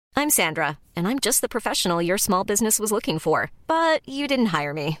I'm Sandra, and I'm just the professional your small business was looking for. But you didn't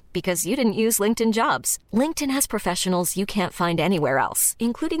hire me because you didn't use LinkedIn Jobs. LinkedIn has professionals you can't find anywhere else,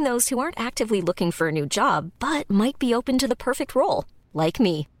 including those who aren't actively looking for a new job, but might be open to the perfect role, like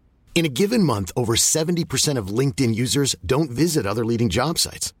me. In a given month, over 70% of LinkedIn users don't visit other leading job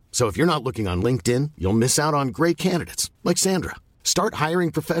sites. So if you're not looking on LinkedIn, you'll miss out on great candidates like Sandra. Start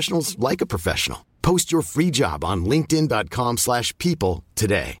hiring professionals like a professional. Post your free job on linkedin.com/people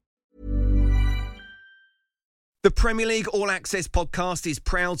today. The Premier League All Access podcast is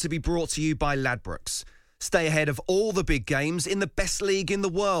proud to be brought to you by Ladbrokes. Stay ahead of all the big games in the best league in the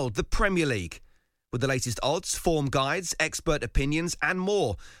world, the Premier League. With the latest odds, form guides, expert opinions and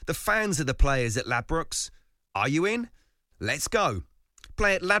more. The fans are the players at Ladbrokes. Are you in? Let's go.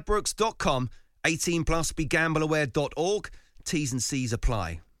 Play at ladbrokes.com, 18 plus, begambleaware.org. T's and C's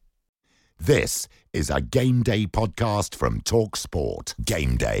apply. This is a Game Day podcast from Talk Sport.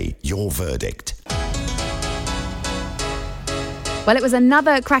 Game Day, your verdict. Well, it was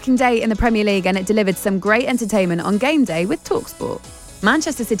another cracking day in the Premier League and it delivered some great entertainment on Game Day with Talk Sport.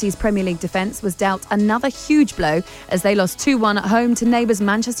 Manchester City's Premier League defence was dealt another huge blow as they lost 2-1 at home to neighbours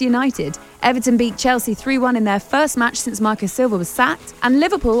Manchester United. Everton beat Chelsea 3-1 in their first match since Marcus Silva was sacked, and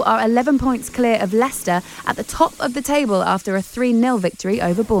Liverpool are 11 points clear of Leicester at the top of the table after a 3-0 victory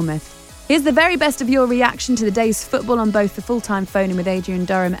over Bournemouth. Here's the very best of your reaction to the day's football on both the full-time phone-in with Adrian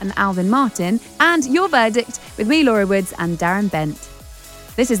Durham and Alvin Martin, and your verdict with me, Laura Woods, and Darren Bent.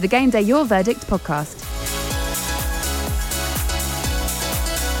 This is the Game Day Your Verdict podcast.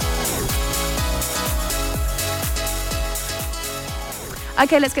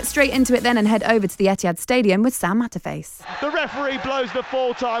 OK, let's get straight into it then and head over to the Etihad Stadium with Sam Matterface. The referee blows the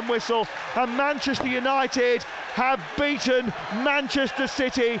full-time whistle and Manchester United have beaten Manchester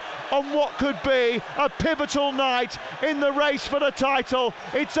City on what could be a pivotal night in the race for the title.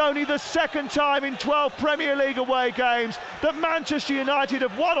 It's only the second time in 12 Premier League away games that Manchester United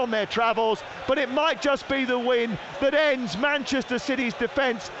have won on their travels, but it might just be the win that ends Manchester City's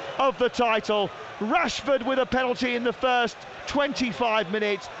defence of the title. Rashford with a penalty in the first 25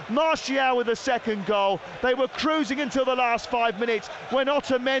 minutes, Martial with a second goal. They were cruising until the last 5 minutes when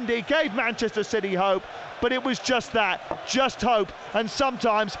Otamendi gave Manchester City hope, but it was just that, just hope, and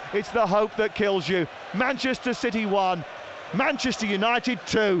sometimes it's the hope that kills you. Manchester City 1, Manchester United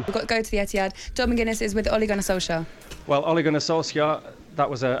 2. We've got to go to the Etihad. Tom McGuinness is with Ole Gunnar Solskjaer. Well, Ole Gunnar Solskjaer, that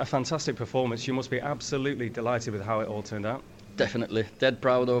was a fantastic performance. You must be absolutely delighted with how it all turned out. Definitely, dead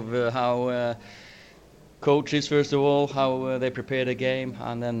proud of how coaches, first of all, how they prepare the game,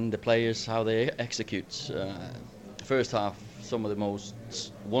 and then the players, how they execute. First half, some of the most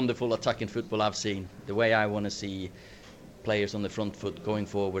wonderful attacking football I've seen. The way I want to see players on the front foot going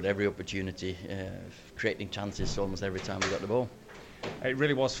forward, every opportunity, creating chances almost every time we got the ball. It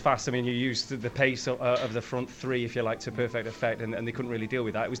really was fast. I mean, you used the pace of the front three, if you like, to perfect effect, and they couldn't really deal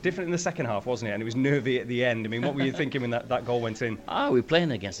with that. It was different in the second half, wasn't it? And it was nervy at the end. I mean, what were you thinking when that goal went in? We're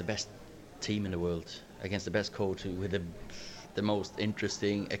playing against the best team in the world, against the best coach with the most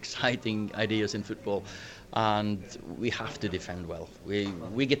interesting, exciting ideas in football, and we have to defend well.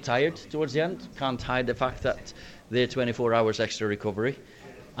 We get tired towards the end. Can't hide the fact that they're 24 hours extra recovery,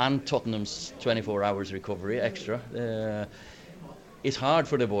 and Tottenham's 24 hours recovery extra. It's hard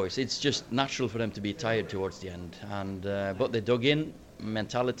for the boys. It's just natural for them to be tired towards the end, and but they dug in.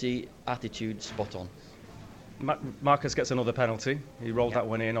 Mentality, attitude, spot on. Marcus gets another penalty. He rolled that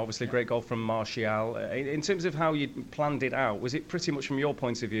one in. Obviously, great goal from Martial. In terms of how you planned it out, was it pretty much from your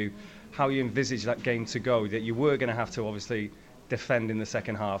point of view how you envisaged that game to go, that you were going to have to obviously defend in the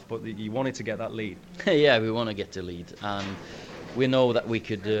second half, but that you wanted to get that lead? Yeah, we want to get the lead, and we know that we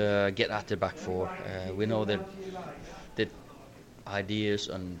could get at the back four. We know that the ideas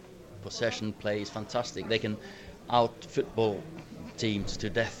and possession play is fantastic. They can out-football teams to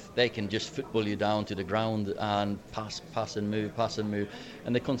death. They can just football you down to the ground and pass and move.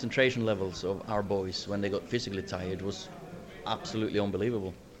 And the concentration levels of our boys when they got physically tired was absolutely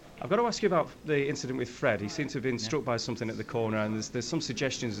unbelievable. I've got to ask you about the incident with Fred. He seemed to have been struck by something at the corner, and there's some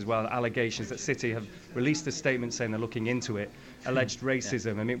suggestions as well, allegations that City have released a statement saying they're looking into it, alleged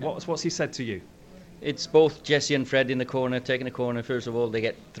racism. I mean, what's he said to you? It's both Jesse and Fred in the corner, taking the corner. First of all, they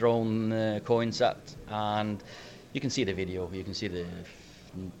get thrown coins at, and you can see the video. You can see the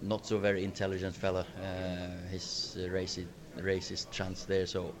not so very intelligent fella, his racist chants there.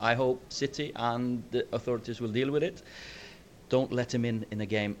 So I hope City and the authorities will deal with it. Don't let him in the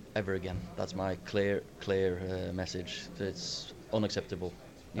game ever again. That's my clear message. It's unacceptable.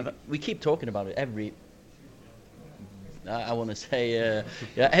 We keep talking about it every I want to say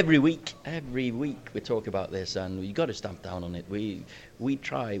every week we talk about this, and you got to stamp down on it. We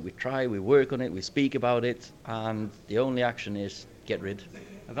try, we work on it, we speak about it, and the only action is get rid.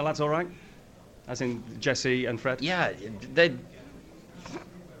 Are the lads all right? As in Jesse and Fred? Yeah,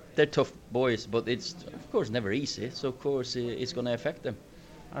 they're tough boys, but it's of course never easy. So of course it's going to affect them.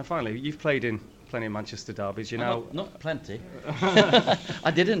 And finally, you've played in plenty of Manchester derbies. Not plenty.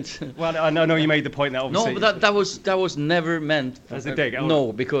 I didn't. Well, I know you made the point that obviously. No, but that was never meant as a dig.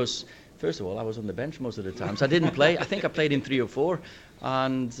 No, because first of all, I was on the bench most of the time, so I didn't play. I think I played in 3 or 4,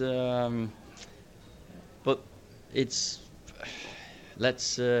 and but it's.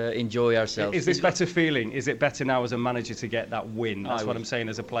 Let's enjoy ourselves. Is this better feeling? Is it better now as a manager to get that win? That's what I'm saying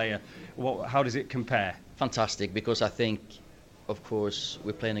as a player. How does it compare? Fantastic, because I think, of course,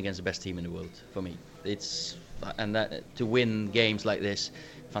 we're playing against the best team in the world. For me, to win games like this,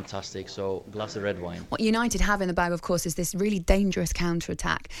 fantastic. So glass of red wine. What United have in the bag, of course, is this really dangerous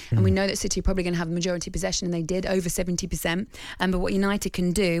counter-attack, and we know that City are probably going to have the majority possession, and they did, over 70%. But what United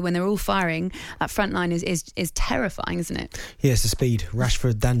can do when they're all firing, that front line is terrifying, isn't it? Yeah, it's the speed.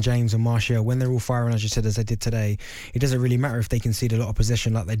 Rashford, Dan James and Martial, when they're all firing, as you said, as they did today, it doesn't really matter if they concede a lot of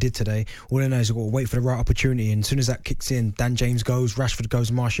possession like they did today. All they know is they've got to wait for the right opportunity, and as soon as that kicks in, Dan James goes, Rashford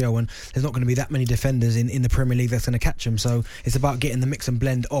goes, Martial, and there's not going to be that many defenders in the Premier League that's going to catch them. So it's about getting the mix and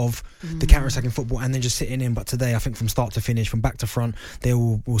blend of the counter-attacking football and then just sitting in. But today, I think from start to finish, from back to front, they're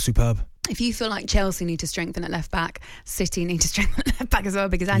all superb. If you feel like Chelsea need to strengthen at left back, City need to strengthen at left back as well,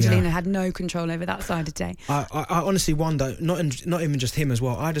 because Angelino had no control over that side today. I honestly wonder, not even just him as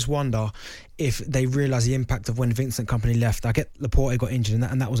well, I just wonder if they realise the impact of when Vincent Kompany left. I get Laporte got injured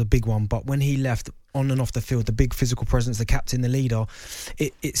and that was a big one, but when he left on and off the field, the big physical presence, the captain, the leader,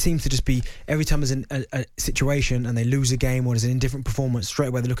 it seems to just be every time there's a situation and they lose a game or there's an indifferent performance, straight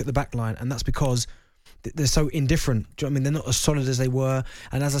away they look at the back line, and that's because they're so indifferent. Do you know what I mean? They're not as solid as they were.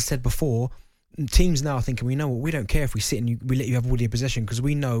 And as I said before, teams now are thinking, we know what, we don't care if we sit and we let you have all your possession, because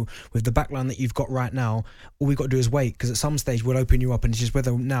we know with the backline that you've got right now, all we've got to do is wait, because at some stage we'll open you up, and it's just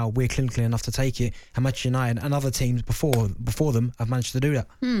whether now we're clinically enough to take it. And Manchester United and other teams before them have managed to do that.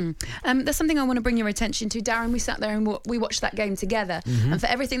 There's something I want to bring your attention to, Darren. We sat there and we watched that game together, and for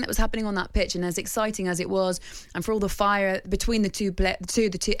everything that was happening on that pitch, and as exciting as it was, and for all the fire between the two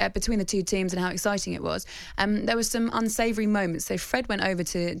teams and how exciting it was, there was some unsavoury moments. So Fred went over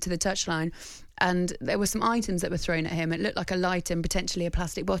to the touchline, and there were some items that were thrown at him. It looked like a light and potentially a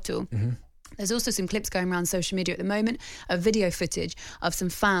plastic bottle. There's also some clips going around social media at the moment of video footage of some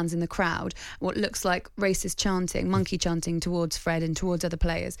fans in the crowd, what looks like racist chanting, monkey chanting towards Fred and towards other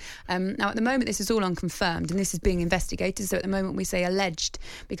players. Now, at the moment, this is all unconfirmed and this is being investigated. So at the moment, we say alleged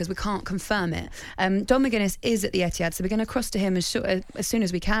because we can't confirm it. Don McGuinness is at the Etihad, so we're going to cross to him as soon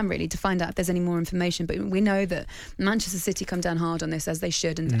as we can, really, to find out if there's any more information. But we know that Manchester City come down hard on this, as they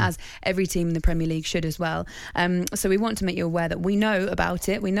should, and as every team in the Premier League should as well. So we want to make you aware that we know about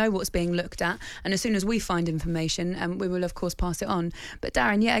it. We know what's being looked at, and as soon as we find information, we will of course pass it on. But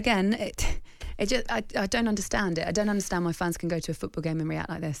Darren, yet again, I don't understand it. I don't understand why fans can go to a football game and react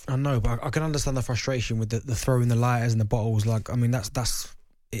like this. I know, but I can understand the frustration with the throwing the lighters and the bottles. Like, I mean,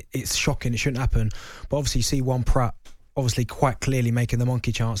 it's shocking. It shouldn't happen. But obviously, you see Juan Prat obviously quite clearly making the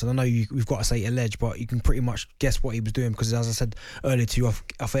monkey chance, and I know we've got to say alleged, but you can pretty much guess what he was doing, because as I said earlier to you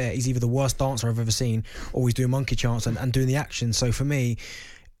off air, he's either the worst dancer I've ever seen, or he's doing monkey chance and doing the action. So for me,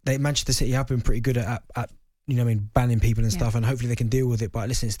 Manchester City have been pretty good at you know what I mean, banning people and stuff, and hopefully they can deal with it. But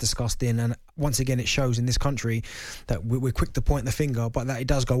listen, it's disgusting, and once again it shows in this country that we're quick to point the finger, but that it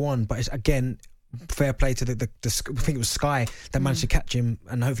does go on. But it's, again, fair play to the I think it was Sky that managed to catch him,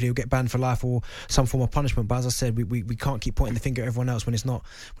 and hopefully he'll get banned for life or some form of punishment. But as I said, we can't keep pointing the finger at everyone else when it's not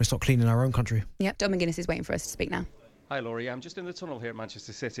clean in our own country. Yep, Don McGuinness is waiting for us to speak now. Hi Laurie, I'm just in the tunnel here at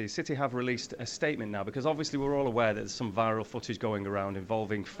Manchester City. City have released a statement now, because obviously we're all aware that there's some viral footage going around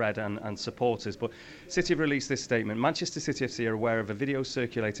involving Fred and supporters, but City have released this statement. Manchester City FC are aware of a video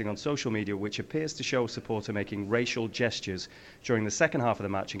circulating on social media which appears to show a supporter making racial gestures during the second half of the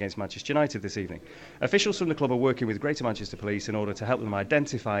match against Manchester United this evening. Officials from the club are working with Greater Manchester Police in order to help them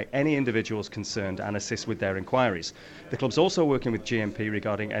identify any individuals concerned and assist with their inquiries. The club's also working with GMP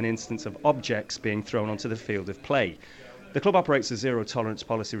regarding an instance of objects being thrown onto the field of play. The club operates a zero-tolerance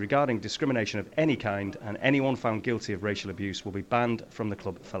policy regarding discrimination of any kind, and anyone found guilty of racial abuse will be banned from the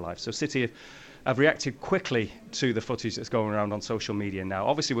club for life. So City have reacted quickly to the footage that's going around on social media now.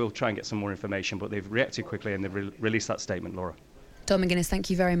 Obviously, we'll try and get some more information, but they've reacted quickly and they've released that statement, Laura. Dom McGuinness, thank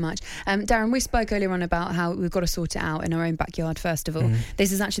you very much. Darren, we spoke earlier on about how we've got to sort it out in our own backyard first of all.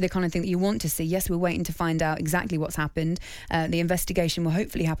 This is actually the kind of thing that you want to see. Yes, we're waiting to find out exactly what's happened. The investigation will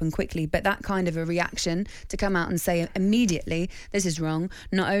hopefully happen quickly, but that kind of a reaction to come out and say immediately, this is wrong.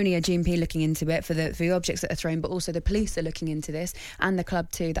 Not only are GMP looking into it for the objects that are thrown, but also the police are looking into this, and the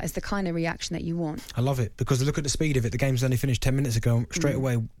club too. That is the kind of reaction that you want. I love it, because look at the speed of it. The game's only finished 10 minutes ago. Straight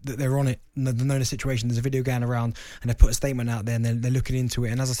away, they're on it. They know the situation. There's a video going around, and they've put a statement out there, and they're looking into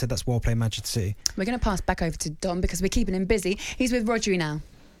it. And as I said, that's well played, Manchester City. We're going to pass back over to Dom because we're keeping him busy. He's with Rodri now.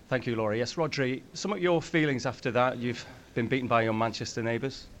 Thank you, Laura. Yes, Rodri, some of your feelings after that. You've been beaten by your Manchester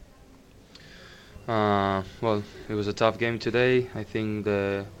neighbours. Well, it was a tough game today. I think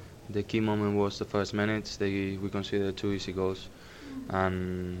the key moment was the first minutes. We considered 2 easy goals,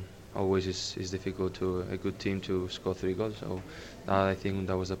 and always it's difficult to a good team to score 3 goals. So I think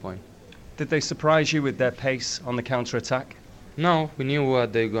that was the point. Did they surprise you with their pace on the counter-attack? No, we knew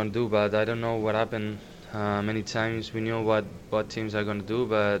what they were going to do, but I don't know what happened. Many times we knew what teams are going to do,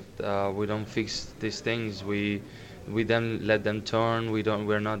 but we don't fix these things. We then let them turn.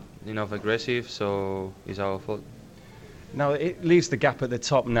 We're not enough aggressive, so it's our fault. Now it leaves the gap at the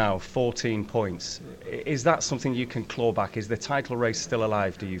top now, 14 points. Is that something you can claw back? Is the title race still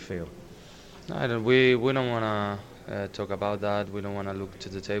alive, do you feel? We don't want to talk about that. We don't want to look to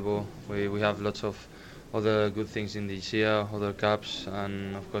the table. We have lots of other good things in this year, other cups,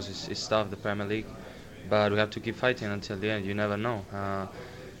 and of course it's tough, the Premier League. But we have to keep fighting until the end. You never know.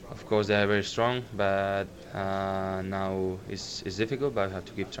 Of course they are very strong, but now it's difficult, but we have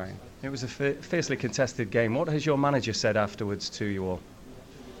to keep trying. It was a fiercely contested game. What has your manager said afterwards to you all?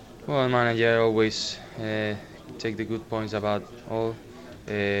 Well, the manager always take the good points about all.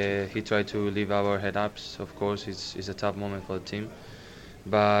 He tried to leave our head up. Of course, it's a tough moment for the team,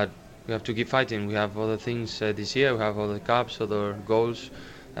 but we have to keep fighting. We have other things this year. We have other cups, other goals.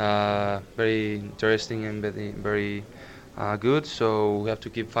 Very interesting and very good. So we have to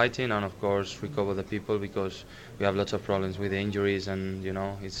keep fighting and, of course, recover the people, because we have lots of problems with the injuries, and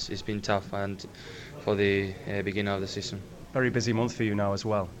it's been tough and for the beginning of the season. Very busy month for you now as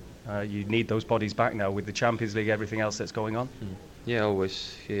well. You need those bodies back now with the Champions League, everything else that's going on. Yeah,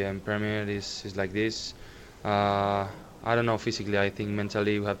 always. Here in Premier is like this. I don't know physically. I think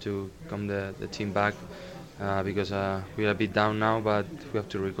mentally we have to come the team back, because we are a bit down now, but we have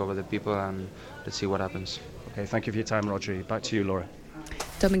to recover the people, and let's see what happens. Okay, thank you for your time, Rodri. Back to you, Laura.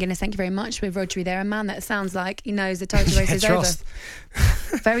 Dom McGuinness, thank you very much. With Rodri there, a man that sounds like he knows the title race is over.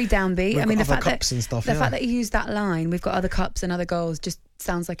 Very downbeat. I mean, the fact that he used that line, we've got other cups and other goals, just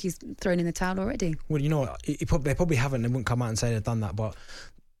sounds like he's thrown in the towel already. Well, you know what? They probably haven't. They wouldn't come out and say they've done that, but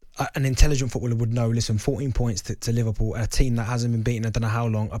an intelligent footballer would know, listen, 14 points to Liverpool, a team that hasn't been beaten I don't know how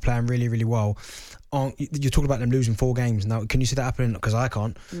long, are playing really, really well. You're talking about them losing 4 games. Now, can you see that happening? Because I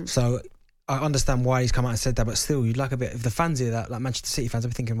can't. So I understand why he's come out and said that, but still, you'd like a bit. If the fans hear that, like Manchester City fans, I'd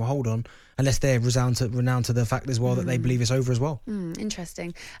be thinking, well, hold on, unless they're renowned to the fact as well that they believe it's over as well.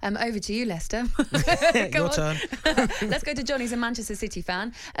 Interesting. Over to you, Lester. Your turn. Let's go to John. He's a Manchester City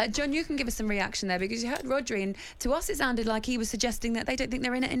fan. John, you can give us some reaction there, because you heard Rodri, and to us it sounded like he was suggesting that they don't think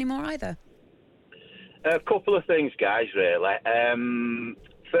they're in it anymore either. A couple of things, guys, really.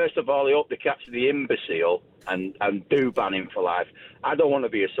 First of all, I hope they catch the imbecile and do ban him for life. I don't want to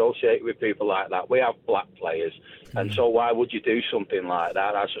be associated with people like that. We have black players, and so why would you do something like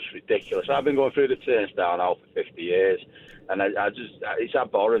that? That's just ridiculous. I've been going through the turnstile now for 50 years, and I just, it's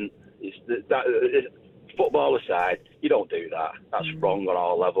abhorrent. Football aside, you don't do that. That's wrong on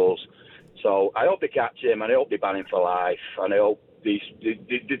all levels. So I hope they catch him, and I hope they ban him for life, and I hope they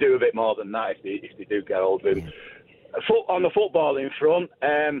do a bit more than that if they do get hold of him. On the footballing front,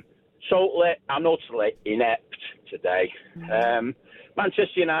 totally and utterly inept today.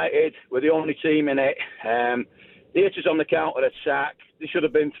 Manchester United were the only team in it. The hitters on the counter-attack, they should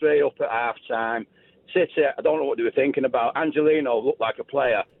have been 3 up at half-time. City, I don't know what they were thinking about. Angelino looked like a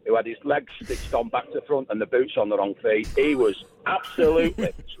player who had his legs stitched on back to front and the boots on the wrong feet. He was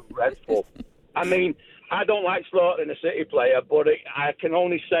absolutely dreadful. I mean, I don't like slaughtering a City player, but I can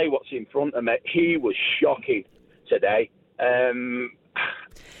only say what's in front of me. He was shocking today.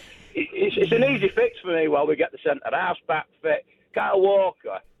 It's an easy fix for me while we get the centre-halves back fit. Kyle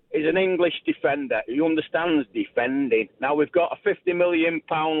Walker is an English defender. He understands defending. Now, we've got a £50 million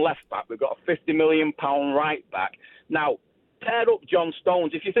left-back. We've got a £50 million right-back. Now, pair up John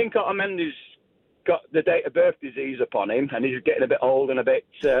Stones. If you think Otamendi's got the date of birth disease upon him and he's getting a bit old and a bit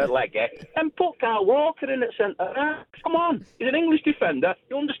leggy, and put Kyle Walker in at centre-half. Come on. He's an English defender.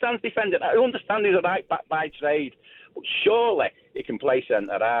 He understands defending. He understands he's a right-back by trade. But surely he can play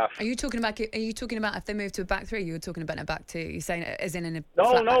centre half. Are you talking about if they move to a back three? You were talking about a back two. You're saying as in a No,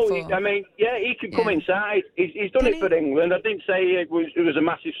 flat back four? I mean, yeah, he can come inside. He's done it for England. I didn't say it was a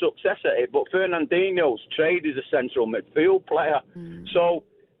massive success at it, but Fernandinho's trade is a central midfield player. So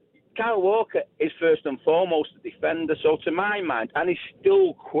Kyle Walker is first and foremost a defender. So to my mind, and he's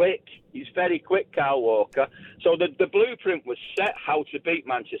still quick. He's very quick, Kyle Walker. So the blueprint was set how to beat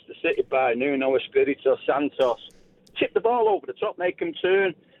Manchester City by Nuno Espirito Santos. Tip the ball over the top, make him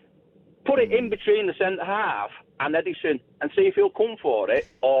turn, put it in between the centre half and Edison, and see if he'll come for it,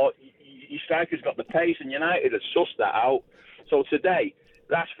 or your striker's got the pace, and United had sussed that out. So today,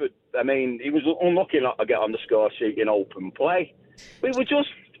 Rashford, I mean, he was unlucky not to get on the score sheet in open play. We were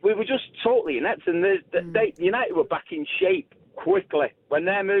just totally inept, and United were back in shape quickly. When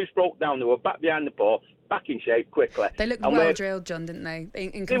their moves broke down, they were back behind the ball, back in shape quickly. They looked well drilled, John, didn't they?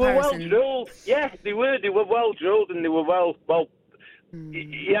 In comparison, they were well drilled. Yeah, they were. They were well drilled, and they were well.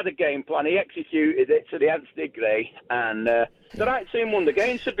 He had a game plan. He executed it to the nth degree, and the right team won the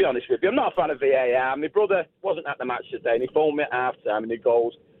game. To be honest with you, I'm not a fan of VAR. My brother wasn't at the match today, and he phoned me at half time, and he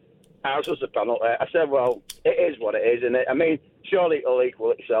goes, "Ours was a penalty." I said, "Well, it is what it is, isn't it? I mean, surely it'll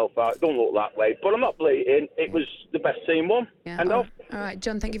equal itself out. It don't look that way, but I'm not bleating. It was the best team won." Yeah. All right,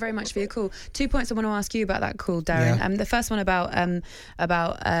 John, thank you very much for your call. 2 points I want to ask you about that call, Darren. Yeah. The first one about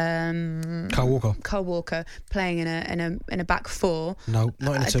Kyle Walker playing in a back four. No,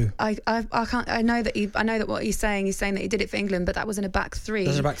 not in a two. I can't. I know that what he's saying that he did it for England, but that was in a back three.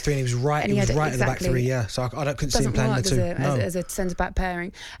 That was a back three, and he was right. He was right in the back three. Yeah, so I couldn't see him playing in the two. As a centre back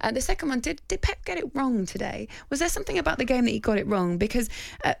pairing. The second one, did Pep get it wrong today? Was there something about the game that he got it wrong? Because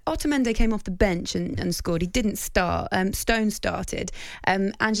Otamendi came off the bench and scored. He didn't start. Stone started.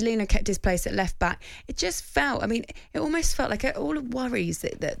 Angelino kept his place at left back. It just felt, it almost felt like all the worries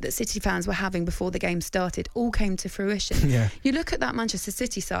that City fans were having before the game started all came to fruition. Yeah. You look at that Manchester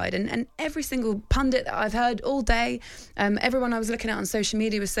City side, and every single pundit that I've heard all day, everyone I was looking at on social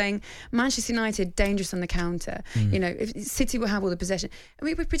media was saying Manchester United dangerous on the counter. You know, if City will have all the possession.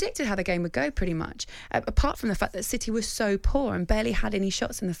 We predicted how the game would go pretty much, apart from the fact that City was so poor and barely had any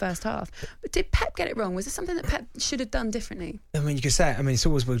shots in the first half. But did Pep get it wrong? Was there something that Pep should have done differently? You could say it. It's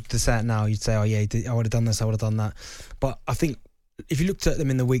always good to say it now. You'd say, oh yeah, I would have done this, I would have done that. But I think if you looked at them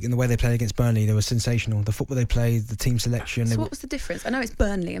in the week and the way they played against Burnley, they were sensational. The football they played, the team selection. So what was the difference? I know it's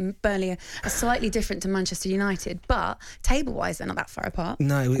Burnley, and Burnley are slightly different to Manchester United, but table-wise, they're not that far apart.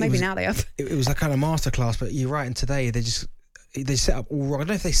 No, maybe now they are. It was a kind of masterclass, but you're right. And today they set up all wrong. I don't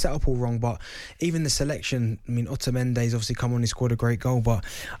know if they set up all wrong, but even the selection, Otamendi's obviously come on and scored a great goal, but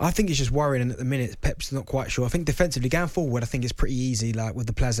I think it's just worrying, and at the minute Pep's not quite sure. I think defensively going forward, I think it's pretty easy, like with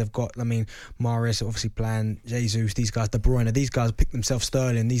the players they've got. Mahrez obviously playing, Jesus, these guys, De Bruyne, these guys pick themselves,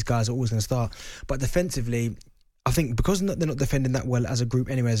 Sterling, these guys are always going to start. But defensively, I think because they're not defending that well as a group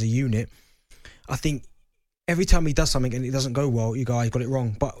anyway, as a unit, I think every time he does something and it doesn't go well, you go, he got it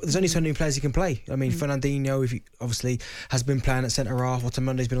wrong. But there's only so many players he can play. Fernandinho, if he obviously has been playing at centre half.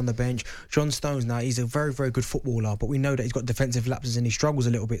 Otamendi's been on the bench. John Stones now, he's a very, very good footballer, but we know that he's got defensive lapses and he struggles a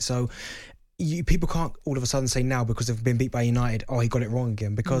little bit. So people can't all of a sudden say now, because they've been beat by United, oh, he got it wrong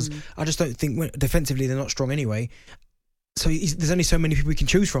again. Because I just don't think defensively they're not strong anyway. So there's only so many people we can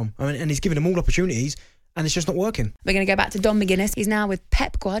choose from. And he's given them all opportunities and it's just not working. We're going to go back to Don McGuinness. He's now with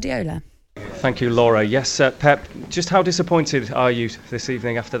Pep Guardiola. Thank you, Laura. Yes, Pep, just how disappointed are you this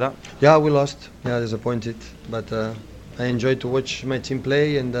evening after that? Yeah, we lost. Yeah, disappointed. But I enjoyed to watch my team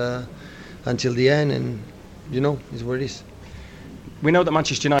play and until the end, and it's what it is. We know that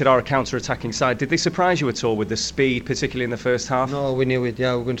Manchester United are a counter-attacking side. Did they surprise you at all with the speed, particularly in the first half? No, we knew it.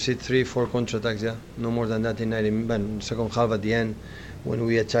 Yeah, we're going to see 3-4 counter-attacks. Yeah, no more than that in 90 minutes. Second half at the end, when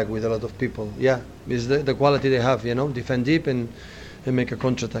we attack with a lot of people. Yeah, it's the quality they have. Defend deep and make a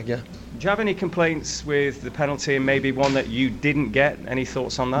counter-attack. Yeah. Do you have any complaints with the penalty and maybe one that you didn't get? Any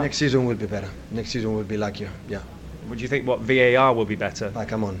thoughts on that? Next season will be better. Next season will be luckier. Yeah. Would you think VAR will be better?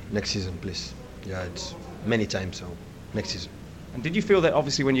 Come on, next season, please. Yeah, it's many times, so next season. And did you feel that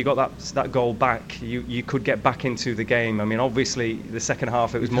obviously when you got that goal back, you could get back into the game? Obviously the second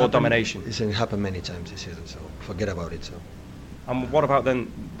half it was more domination. It happened many times this season, so forget about it. So. And what about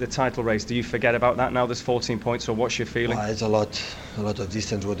then the title race? Do you forget about that now? There's 14 points, or what's your feeling? Well, it's a lot of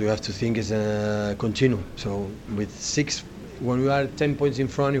distance. What we have to think is continue. So with 6, when we are 10 points in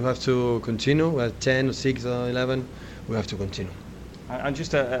front, you have to continue. We're 10 or 6 or 11, we have to continue. And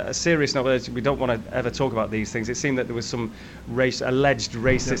just a serious note, we don't want to ever talk about these things. It seemed that there was some alleged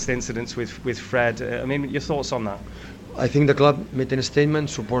racist incidents with Fred. Your thoughts on that? I think the club made a statement,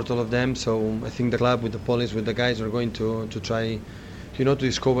 support all of them. So I think the club with the police, with the guys, are going to try, to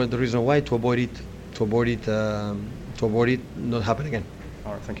discover the reason why, to avoid it avoid it not happen again.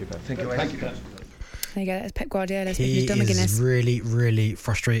 All right, thank you, Pep. Thank you. There you go. That's Pep Guardiola. He is really, really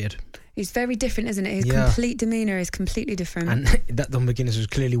frustrated. He's very different, isn't it? His complete demeanour is completely different. And that Don McGuinness was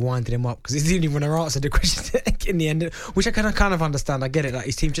clearly winding him up because he didn't even want to answer the question in the end, which I kind of understand. I get it. Like,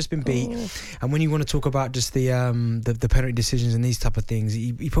 his team's just been beat, and when you want to talk about just the penalty decisions and these type of things,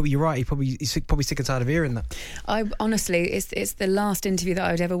 you're right. He's probably sick and tired of hearing that. I honestly, it's the last interview that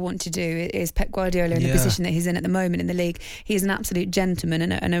I would ever want to do. Is Pep Guardiola in the position that he's in at the moment in the league? He is an absolute gentleman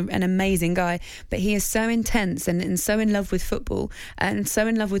and an amazing guy, but he is so intense and so in love with football and so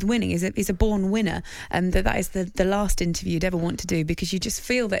in love with winning. He's a born winner, and that is the last interview you'd ever want to do, because you just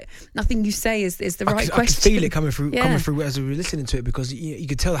feel that nothing you say is the right question. I could feel it coming through as we were listening to it, because you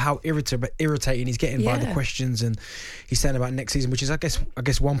could tell how irritating he's getting by the questions, and he's saying about next season, which is I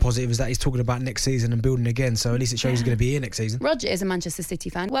guess one positive is that he's talking about next season and building again, so at least it shows he's going to be here next season. Roger is a Manchester City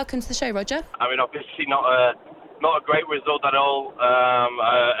fan. Welcome to the show, Roger. I mean, obviously not a great result at all,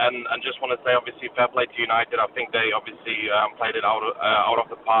 and just want to say obviously fair play to United. I think they obviously played it out of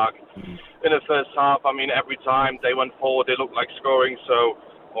the park in the first half. I mean, every time they went forward, they looked like scoring. So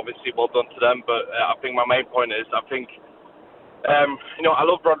obviously, well done to them. But I think my main point is, I think I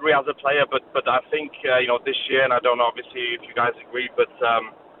love Rodri as a player, but I think this year, and I don't know obviously if you guys agree, but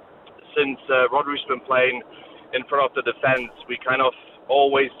since Rodri's been playing in front of the defence, we kind of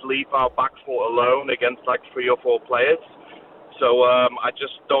always leave our back foot alone against like 3 or 4 players. So I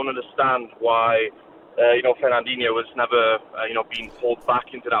just don't understand why Fernandinho was never being pulled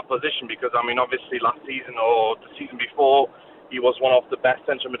back into that position, because I mean obviously last season or the season before he was one of the best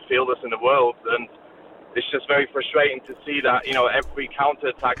central midfielders in the world, and it's just very frustrating to see that every counter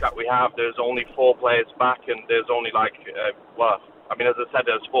attack that we have, there's only 4 players back, and there's only as I said,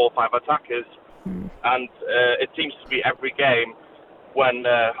 there's 4 or 5 attackers, and it seems to be every game when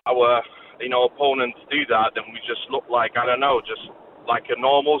our opponents do that, then we just look like, I don't know, just like a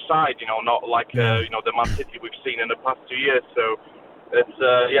normal side, not like the Man City we've seen in the past 2 years. So it's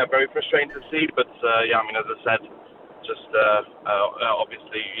very frustrating to see, but I mean, as I said, just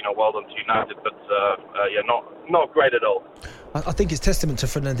obviously well done to United, but not great at all. I think it's testament to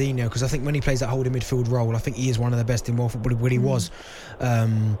Fernandinho, because I think when he plays that holding midfield role, I think he is one of the best in world football. When he was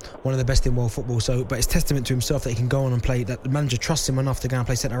one of the best in world football. So, but it's testament to himself that he can go on and play. That the manager trusts him enough to go and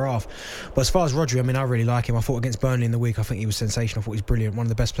play centre half. But as far as Rodri, I mean, I really like him. I thought against Burnley in the week, I think he was sensational. I thought he was brilliant, one of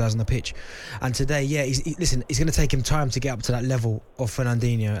the best players on the pitch. And today, it's going to take him time to get up to that level of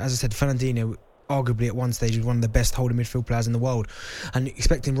Fernandinho. As I said, Fernandinho arguably at one stage was one of the best holding midfield players in the world, and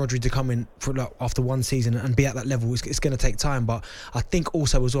expecting Rodri to come in after one season and be at that level, it's going to take time. But I think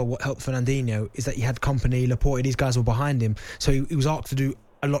also as well, what helped Fernandinho is that he had company, Laporte, these guys were behind him, so he was asked to do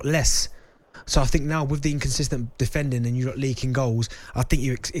a lot less. So I think now with the inconsistent defending and you not leaking goals, I think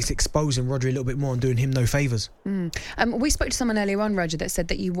it's exposing Rodri a little bit more and doing him no favours. We spoke to someone earlier on, Roger, that said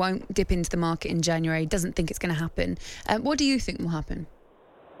that you won't dip into the market in January, doesn't think it's going to happen. What do you think will happen?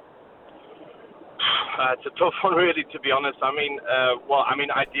 It's a tough one, really, to be honest. I mean,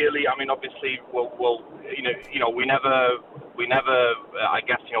 ideally, I mean, obviously, we never, I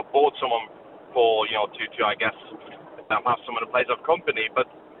guess, bought someone for, to I guess, have someone who plays off company. But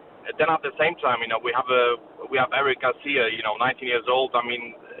then at the same time, we have Eric Garcia, 19 years old. I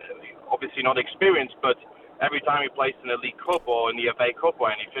mean, obviously not experienced, but every time he plays in the League Cup or in the FA Cup or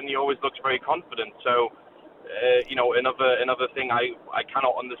anything, he always looks very confident. So, another thing I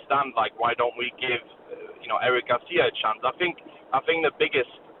cannot understand, like, why don't we give Eric Garcia a chance? I think the biggest,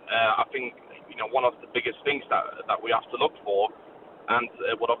 one of the biggest things that we have to look for, and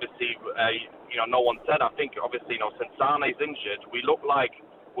what obviously no one said. I think obviously since Sane's injured, we look like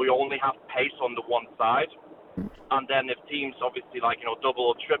we only have pace on the one side, and then if teams obviously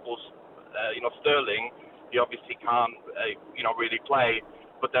double or triples, Sterling, he obviously can't really play.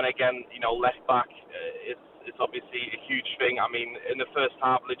 But then again, left back it's obviously a huge thing. I mean, in the first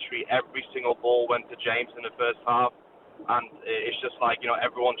half, literally every single ball went to James in the first half, and it's just like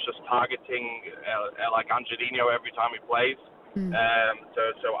everyone's just targeting like Angelino every time he plays.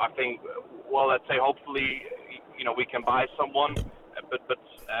 So I think, well, let's say hopefully we can buy someone, but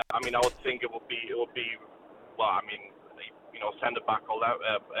I mean, I would think it would be well, I mean, centre back or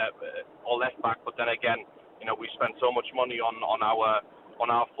left back. But then again, we spend so much money on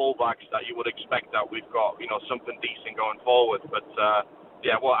our fullbacks that you would expect that we've got something decent going forward. But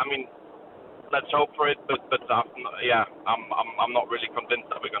well, I mean, let's hope for it. But I'm not really convinced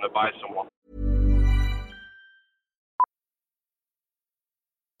that we're going to buy someone.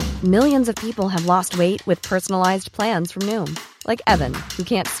 Millions of people have lost weight with personalized plans from Noom, like Evan, who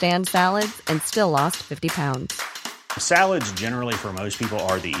can't stand salads and still lost 50 pounds. Salads generally for most people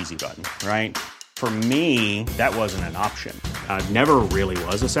are the easy button, right? For me, that wasn't an option. I never really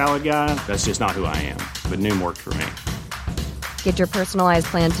was a salad guy. That's just not who I am. But Noom worked for me. Get your personalized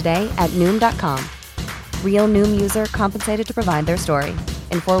plan today at Noom.com. Real Noom user compensated to provide their story.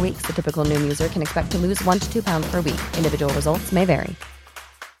 In 4 weeks, the typical Noom user can expect to lose 1 to 2 pounds per week. Individual results may vary.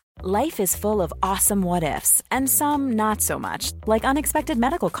 Life is full of awesome what-ifs, and some not so much, like unexpected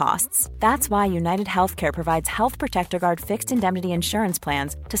medical costs. That's why United Healthcare provides Health Protector Guard fixed indemnity insurance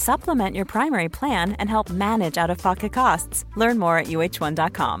plans to supplement your primary plan and help manage out-of-pocket costs. Learn more at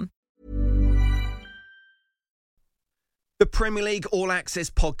uh1.com. The Premier League All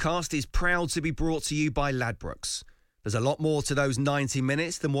Access podcast is proud to be brought to you by Ladbrokes. There's a lot more to those 90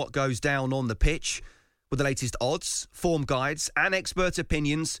 minutes than what goes down on the pitch. With the latest odds, form guides and expert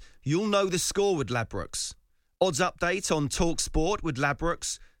opinions, you'll know the score with Ladbrokes. Odds update on Talk Sport with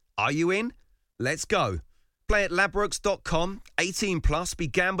Ladbrokes. Are you in? Let's go. Play at ladbrokes.com, 18 plus,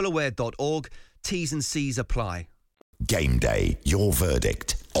 begambleaware.org. T's and C's apply. Game day, your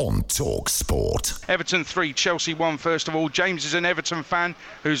verdict on Talk Sport. Everton 3, Chelsea 1 first of all. James is an Everton fan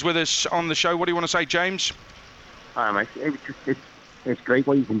who's with us on the show. What do you want to say, James? Hi, mate. It's great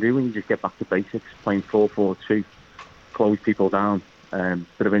what you can do when you just get back to basics, playing 4-4-2, close people down,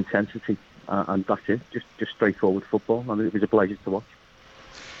 bit of intensity, and that's it. Just straightforward football, and it was a pleasure to watch.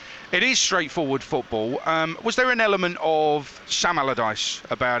 It is straightforward football. Was there an element of Sam Allardyce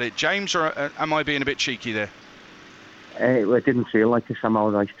about it, James, or am I being a bit cheeky there? It didn't feel like a Sam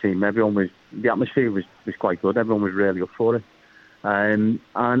Allardyce team. The atmosphere was quite good. Everyone was really up for it. And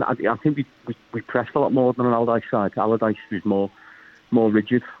I think we pressed a lot more than an Allardyce side. Allardyce was more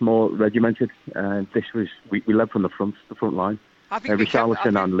rigid, more regimented. This was we led from the front line. I think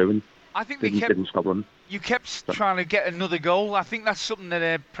Richarlison and Lewin didn't stop running. You kept trying to get another goal. I think that's something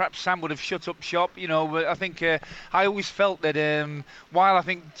that perhaps Sam would have shut up shop. But I think I always felt that while I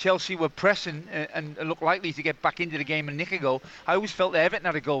think Chelsea were pressing and looked likely to get back into the game and nick a goal, I always felt that Everton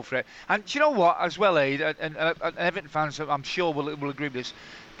had a goal for it. And do you know what, as well, Aid, and Everton fans, I'm sure will agree with this,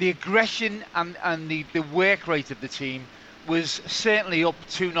 the aggression and the work rate of the team was certainly up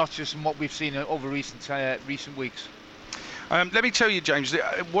 2 notches from what we've seen over recent weeks. Let me tell you, James, it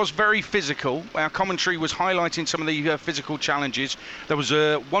was very physical. Our commentary was highlighting some of the physical challenges. There was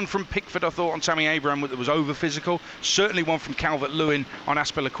one from Pickford, I thought, on Tammy Abraham that was over physical. Certainly one from Calvert-Lewin on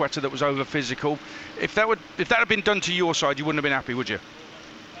Azpilicueta that was over physical. If that had been done to your side, you wouldn't have been happy, would you?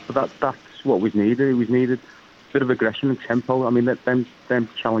 But that's what was needed. It was needed a bit of aggression and tempo. I mean, them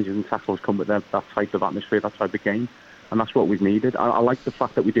challenges and tackles come with that type of atmosphere, that type of game, and that's what was needed. I like the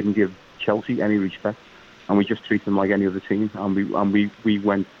fact that we didn't give Chelsea any respect. And we just treat them like any other team, and we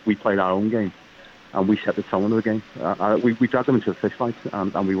played our own game, and we set the tone of the game. We dragged them into the fist fight,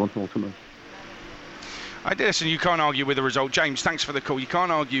 and we won ultimately. Listen, you can't argue with the result. James, thanks for the call. You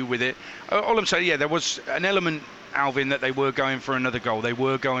can't argue with it. All I'm saying, there was an element, Alvin, that they were going for another goal. They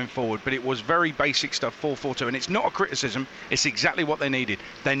were going forward, but it was very basic stuff, 4-4-2, and it's not a criticism. It's exactly what they needed.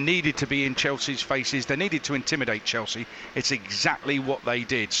 They needed to be in Chelsea's faces. They needed to intimidate Chelsea. It's exactly what they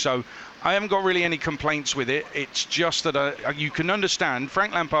did. So I haven't got really any complaints with it. It's just that you can understand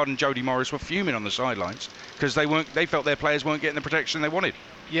Frank Lampard and Jody Morris were fuming on the sidelines because they felt their players weren't getting the protection they wanted.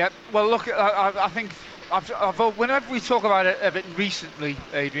 Yeah, well, look, I think whenever we talk about Everton recently,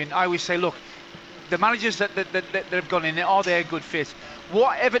 Adrian, I always say, look, the managers that have gone in, are they a good fit?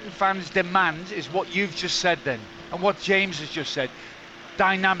 What Everton fans demand is what you've just said then, and what James has just said.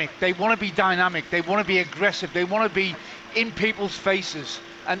 Dynamic. They want to be dynamic. They want to be aggressive. They want to be in people's faces.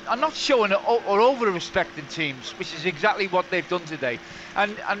 And not showing or over-respecting teams, which is exactly what they've done today.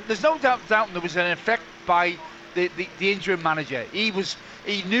 And there's no doubt there was an effect by the interim manager. He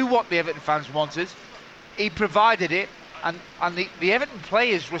knew what the Everton fans wanted. He provided it, and the Everton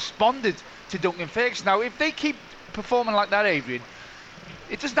players responded to Duncan Ferguson. Now, if they keep performing like that, Adrian,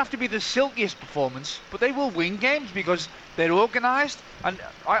 it doesn't have to be the silkiest performance, but they will win games because they're organised. And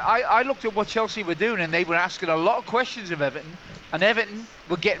I looked at what Chelsea were doing, and they were asking a lot of questions of Everton, and Everton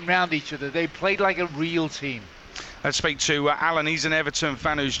were getting round each other. They played like a real team. Let's speak to Alan. He's an Everton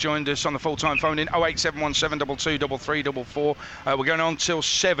fan who's joined us on the full-time phone in 08717223344. We're going on till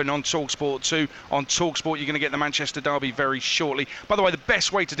 7 on TalkSport 2. On TalkSport, you're going to get the Manchester Derby very shortly. By the way, the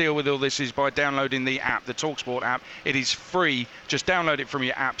best way to deal with all this is by downloading the app, the TalkSport app. It is free. Just download it from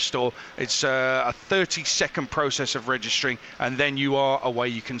your app store. It's a 30-second process of registering, and then you are away.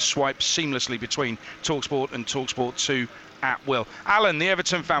 You can swipe seamlessly between TalkSport and TalkSport 2 at will. Alan, the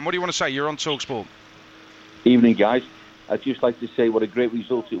Everton fan, what do you want to say? You're on TalkSport. Evening, guys. I'd just like to say what a great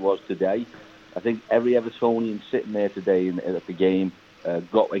result it was today. I think every Evertonian sitting there today at the game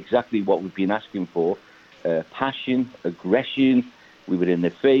got exactly what we've been asking for. Passion, aggression, We were in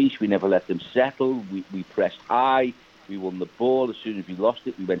their face. We never let them settle. We pressed high. We won the ball. As soon as we lost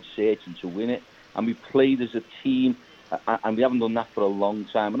it, we went searching to win it. And we played as a team, and we haven't done that for a long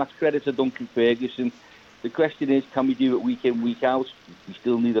time. And that's credit to Duncan Ferguson. The question is, can we do it week in, week out? We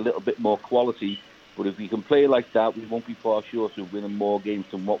still need a little bit more quality. But if we can play like that, we won't be far short of winning more games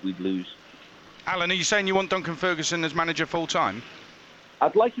than what we'd lose. Alan, are you saying you want Duncan Ferguson as manager full-time?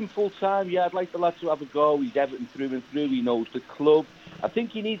 I'd like him full-time, yeah. I'd like the lad to have a go. He's Everton through and through. He knows the club. I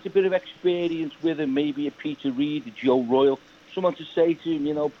think he needs a bit of experience with him, maybe a Peter Reid, a Joe Royle, someone to say to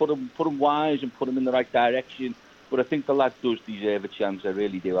him, put him wise and put him in the right direction. But I think the lad does deserve a chance. I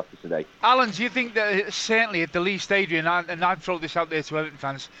really do after today. Alan, do you think that certainly at the least, Adrian, and I'd throw this out there to Everton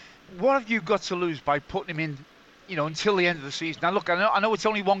fans, what have you got to lose by putting him in, until the end of the season? Now, look, I know it's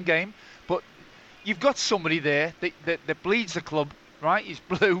only one game, but you've got somebody there that bleeds the club, right? He's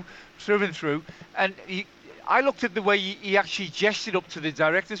blue through and through, and I looked at the way he actually gestured up to the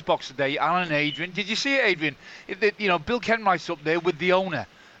director's box today, Alan and Adrian. Did you see it, Adrian? Bill Kenwright's up there with the owner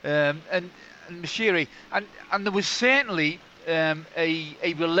and Moshiri, and there was certainly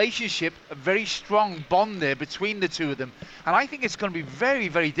a relationship, a very strong bond there between the two of them. And I think it's going to be very,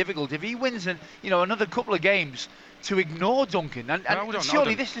 very difficult if he wins another couple of games to ignore Duncan. And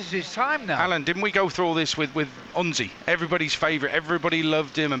surely this is his time now. Alan, didn't we go through all this with Unzi? Everybody's favourite. Everybody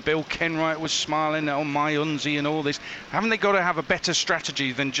loved him, and Bill Kenwright was smiling on my Unzi and all this. Haven't they got to have a better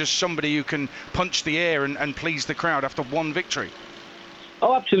strategy than just somebody who can punch the air and please the crowd after one victory?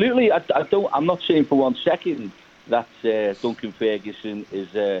 Oh, absolutely. I'm not saying for 1 second that Duncan Ferguson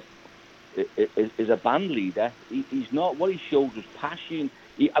is a band leader. He's not. What he showed was passion.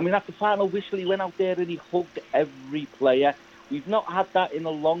 At the final whistle, he went out there and he hugged every player. We've not had that in a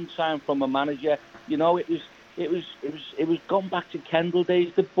long time from a manager. It was gone back to Kendall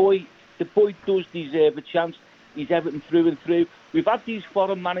days. The boy does deserve a chance. He's Everton through and through. We've had these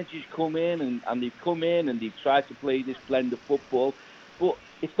foreign managers come in and they've come in and they've tried to play this blend of football, but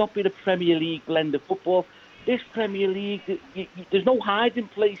it's not been a Premier League blend of football. This Premier League, there's no hiding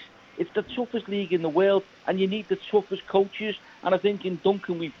place. It's the toughest league in the world, and you need the toughest coaches. And I think in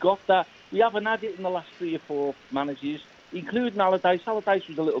Duncan we've got that. We haven't had it in the last 3 or 4 managers, including Allardyce. Allardyce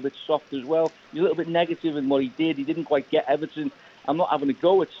was a little bit soft as well. He was a little bit negative in what he did. He didn't quite get Everton. I'm not having a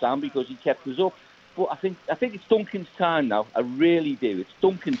go at Sam because he kept us up. But I think it's Duncan's time now. I really do. It's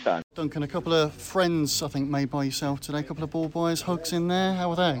Duncan's time. Duncan, a couple of friends, I think, made by yourself today. A couple of ball boys, hugs in there. How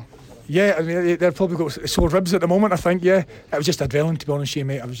were they? Yeah, they've probably got sore ribs at the moment, I think, yeah. It was just adrenaline, to be honest with you,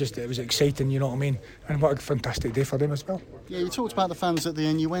 mate. It was exciting, you know what I mean? And what a fantastic day for them as well. Yeah, you talked about the fans at the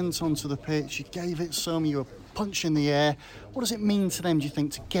end. You went onto the pitch, you gave it some, you were punching the air. What does it mean to them, do you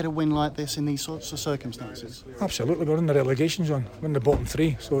think, to get a win like this in these sorts of circumstances? Absolutely, we're in the relegation zone, we're in the bottom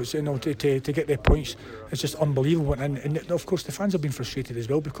 3, so it's to get their points, it's just unbelievable. And of course the fans have been frustrated as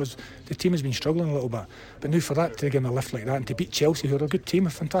well because the team has been struggling a little bit. But now for that, to give them a lift like that and to beat Chelsea, who are a good team, a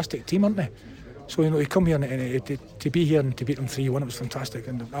fantastic team, aren't they? So to come here and to be here and to beat them 3-1, it was fantastic,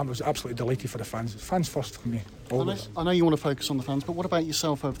 and I was absolutely delighted for the fans. Fans first for me, always. I know you want to focus on the fans, but what about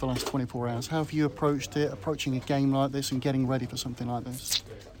yourself over the last 24 hours? How have you approached it, approaching a game like this and getting ready for something like this?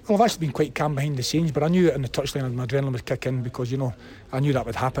 Well, I've actually been quite calm behind the scenes, but I knew it on the touchline my adrenaline would kick in because, I knew that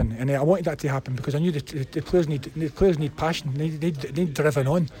would happen, and I wanted that to happen because I knew the players need passion, they need driven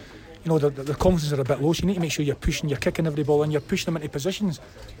on. The confidence are a bit low, so you need to make sure you're kicking every ball and you're pushing them into positions.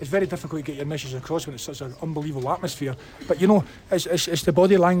 It's very difficult to get your message across when it's such an unbelievable atmosphere. But it's the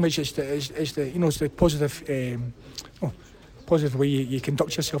body language, it's the positive way you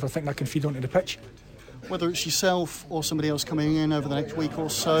conduct yourself. I think that can feed onto the pitch. Whether it's yourself or somebody else coming in over the next week or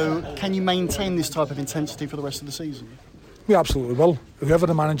so, can you maintain this type of intensity for the rest of the season? We absolutely will. Whoever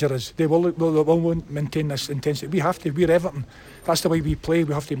the manager is, they will maintain this intensity. We have to. We're Everton. That's the way we play.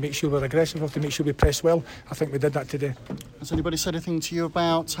 We have to make sure we're aggressive. We have to make sure we press well. I think we did that today. Has anybody said anything to you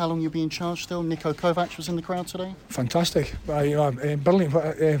about how long you'll be in charge still? Niko Kovac was in the crowd today. Fantastic. Brilliant.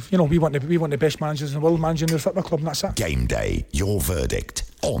 We want the best managers in the world managing their football club, and that's it. Game day. Your verdict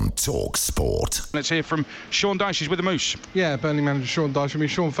on Talk Sport. Let's hear from Sean Dyche. He's with the Moose. Yeah, Burnley manager Sean Dyche.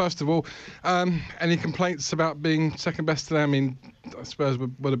 Sean, first of all, any complaints about being second best today? I suppose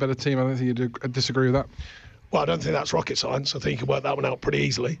we're the better team. I don't think you'd disagree with that. Well, I don't think that's rocket science. I think you can work that one out pretty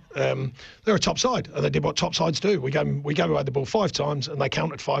easily. They're a top side, and they did what top sides do. We gave away the ball 5 times, and they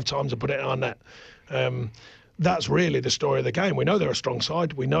countered 5 times and put it in our net. That's really the story of the game. We know they're a strong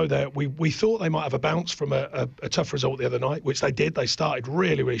side. We know that we thought they might have a bounce from a tough result the other night, which they did. They started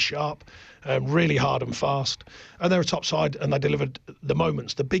really, really sharp, really hard and fast. And they're a top side, and they delivered the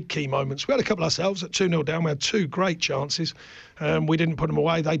moments, the big key moments. We had a couple ourselves at 2-0 down. We had 2 great chances. We didn't put them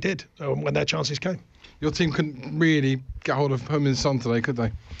away. They did when their chances came. your team couldn't really get hold of Heung-min Son today, could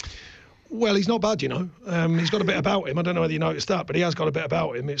they? Well, he's not bad, you know. He's got a bit about him. I don't know whether you noticed that, but he has got a bit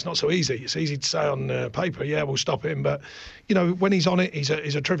about him. It's not so easy. It's easy to say on paper, yeah, we'll stop him. But, you know, when he's on it, he's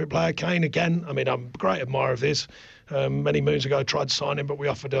a terrific player. Kane, again, I mean, I'm a great admirer of his. Many moons ago, I tried to sign him, but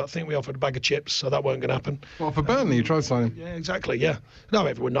I think we offered a bag of chips, so that weren't going to happen. Well, for Burnley, you tried to sign him? Yeah, exactly, yeah. No,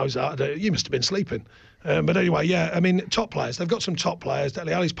 everyone knows that. You must have been sleeping. But anyway, yeah, I mean, top players. They've got some top players.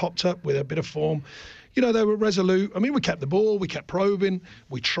 Dele Alli's popped up with a bit of form. You know, they were resolute. I mean, we kept the ball, we kept probing,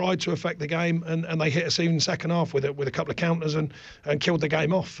 we tried to affect the game, and they hit us even second half with a couple of counters and killed the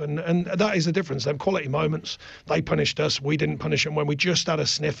game off. And that is the difference. Them quality moments, they punished us. We didn't punish them when we just had a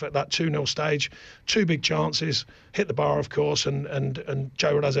sniff at that 2-0 stage. 2 big chances, hit the bar, of course, and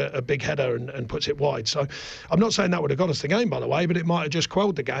Joe has a big header and puts it wide. So I'm not saying that would have got us the game, by the way, but it might have just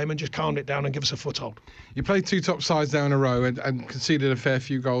quelled the game and just calmed it down and give us a foothold. You played 2 top sides down in a row and conceded a fair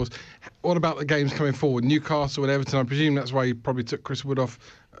few goals. What about the games coming forward? Newcastle and Everton, I presume that's why you probably took Chris Wood off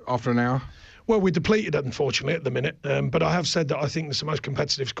after an hour. Well, we're depleted, unfortunately, at the minute. But I have said that I think it's the most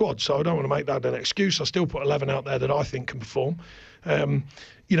competitive squad, so I don't want to make that an excuse. I still put 11 out there that I think can perform.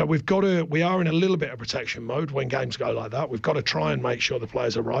 You know, we are in a little bit of protection mode when games go like that. We've got to try and make sure the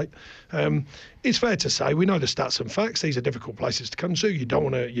players are right. It's fair to say we know the stats and facts. These are difficult places to come to. You don't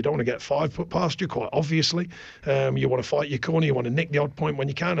want to get 5 put past you, quite obviously. You want to fight your corner. You want to nick the odd point when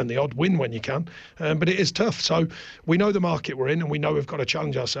you can and the odd win when you can. But it is tough. So we know the market we're in, and we know we've got to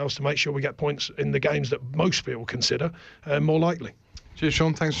challenge ourselves to make sure we get points in the games that most people consider more likely. Cheers,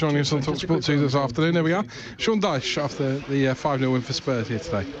 Sean. Thanks for joining us on TalkSport 2 this afternoon. There we are. Sean Dyche after the 5-0 win for Spurs here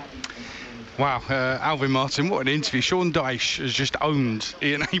today. Wow, Alvin Martin, what an interview. Sean Dyche has just owned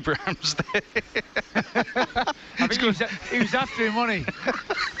Ian Abrahams there. I think he was after him, wasn't he?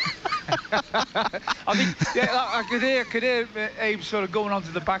 I think, yeah, I could hear Abe sort of going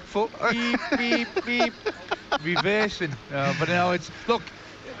onto the back foot, beep, beep, beep, reversing. But no, look,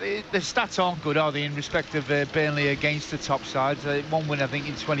 the stats aren't good, are they, in respect of Burnley against the top sides? One win, I think,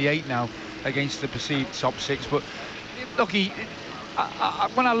 in 28 now against the perceived top 6. But look,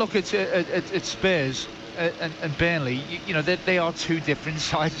 when I look at Spurs and Burnley, you know, they are 2 different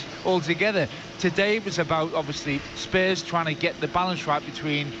sides altogether. Today it was about, obviously, Spurs trying to get the balance right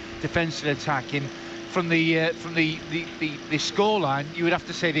between defence and attack. And from the scoreline, you would have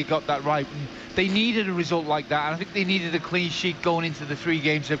to say they got that right. And they needed a result like that, and I think they needed a clean sheet going into the 3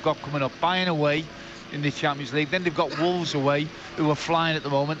 games they've got coming up. Bayern away in the Champions League, then they've got Wolves away, who are flying at the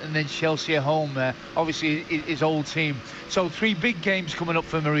moment, and then Chelsea at home, obviously his old team. So 3 big games coming up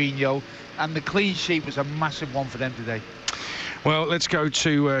for Mourinho, and the clean sheet was a massive one for them today. Well, let's go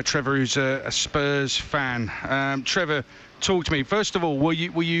to Trevor, who's a Spurs fan. Trevor, talk to me. First of all, were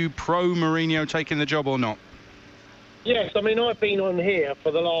you pro Mourinho taking the job or not? Yes, I mean, I've been on here for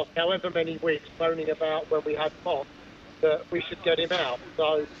the last however many weeks moaning about when we had Poch that we should get him out.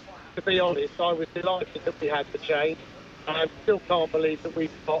 So, to be honest, I was delighted that we had the change. I still can't believe that we've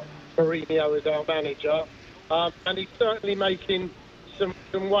got Mourinho as our manager. And he's certainly making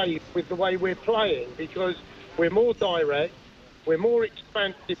some waves with the way we're playing, because we're more direct, we're more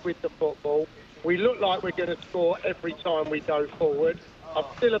expansive with the football. We look like we're going to score every time we go forward. I'm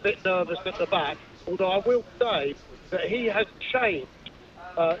still a bit nervous at the back, although I will say that he has changed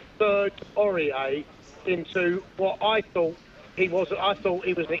Serge Aurier into what I thought he was. I thought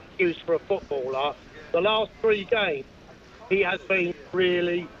he was an excuse for a footballer. The last 3 games, he has been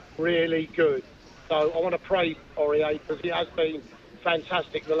really, really good. So I want to praise Aurier because he has been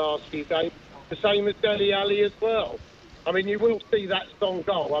fantastic the last few games. The same as Dele Alli as well. I mean, you will see that Son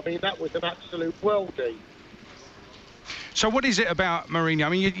goal. I mean, that was an absolute worldie. So what is it about Mourinho? I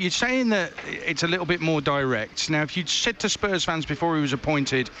mean, you're saying that it's a little bit more direct. Now, if you'd said to Spurs fans before he was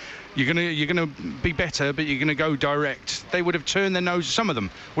appointed, you're gonna be better, but you're gonna go direct, they would have turned their noses. Some of them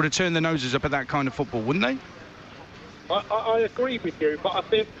would have turned their noses up at that kind of football, wouldn't they? I agree with you, but I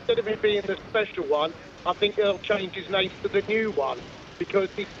think instead of it being the special one, I think they'll change his name to the new one, because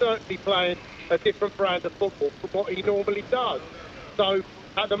he's certainly playing a different brand of football from what he normally does. So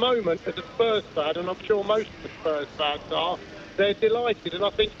at the moment, as a Spurs fan, and I'm sure most of the Spurs fans are, they're delighted, and I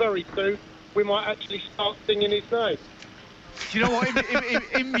think very soon we might actually start singing his name. Do you know what?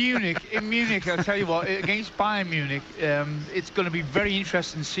 In Munich, I'll tell you what, against Bayern Munich, it's going to be very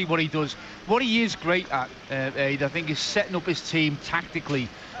interesting to see what he does. What he is great at, Aid, I think, is setting up his team tactically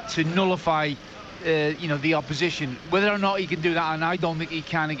to nullify the opposition. Whether or not he can do that, and I don't think he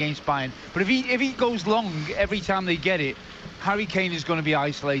can against Bayern. But if he goes long every time they get it, Harry Kane is going to be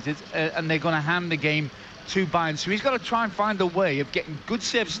isolated, and they're going to hand the game to Bayern. So he's got to try and find a way of getting good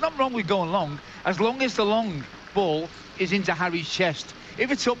saves. There's nothing wrong with going long, as long as the long ball is into Harry's chest.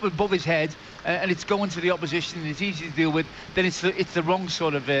 If it's up above his head and it's going to the opposition and it's easy to deal with, then it's the wrong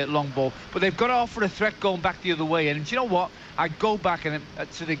sort of long ball. But they've got to offer a threat going back the other way. And do you know what? I'd go back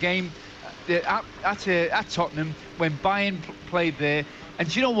to the game at Tottenham when Bayern played there. And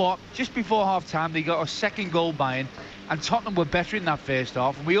do you know what? Just before half-time, they got a second goal Bayern, and Tottenham were better in that first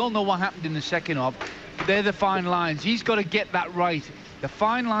half. And we all know what happened in the second half. But they're the fine lines. He's got to get that right. The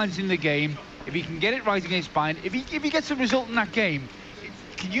fine lines in the game. If he can get it right against Bayern, if he gets a result in that game,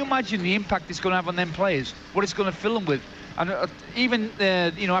 can you imagine the impact it's going to have on them players? What it's going to fill them with? And even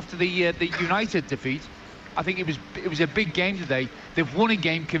after the United defeat, I think it was a big game today. They've won a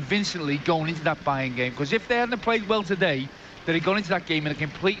game convincingly going into that Bayern game, because if they hadn't played well today, they'd have gone into that game in a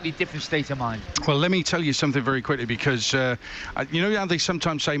completely different state of mind. Well, let me tell you something very quickly, because you know how they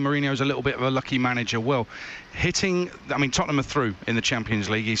sometimes say Mourinho's a little bit of a lucky manager. Well, Tottenham are through in the Champions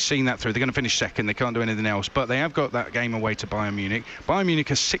League. He's seen that through. They're going to finish second. They can't do anything else. But they have got that game away to Bayern Munich. Bayern Munich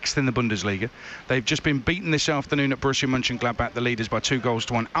are 6th in the Bundesliga. They've just been beaten this afternoon at Borussia Mönchengladbach, the leaders, by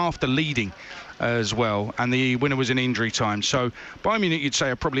 2-1 after leading as well, and the winner was in injury time. So Bayern Munich, you'd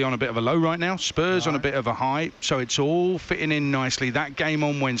say, are probably on a bit of a low right now. Spurs on a bit of a high, so it's all fitting in nicely. That game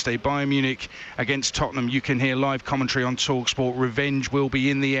on Wednesday, Bayern Munich against Tottenham, you can hear live commentary on TalkSport. Revenge will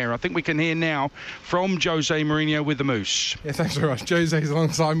be in the air. I think we can hear now from Jose Mourinho with the Moose. Yeah, thanks very much. Jose's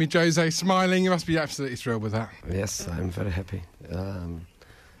alongside me. Jose smiling. You must be absolutely thrilled with that. Yes, I'm very happy.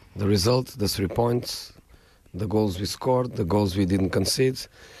 The result, the 3 points, the goals we scored, the goals we didn't concede,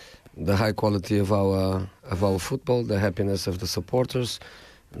 the high quality of our football, the happiness of the supporters,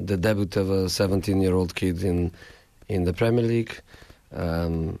 the debut of a 17-year-old kid in the Premier League,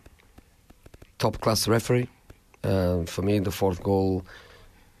 top-class referee. For me, the 4th goal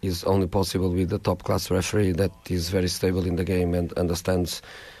is only possible with the top-class referee that is very stable in the game and understands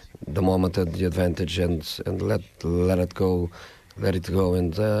the moment and the advantage and let it go.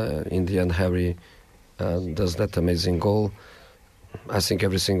 And in the end, Harry does that amazing goal. I think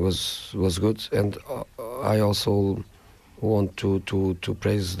everything was good, and I also want to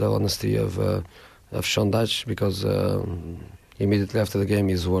praise the honesty of Sean Dyche, because immediately after the game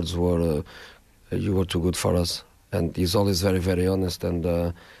his words were, "You were too good for us," and he's always very, very honest,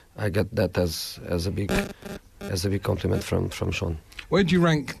 and I get that as a big compliment from Sean. Where do you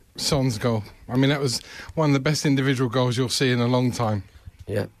rank Son's goal? I mean, that was one of the best individual goals you'll see in a long time.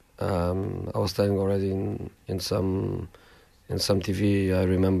 Yeah, I was telling already in some TV. I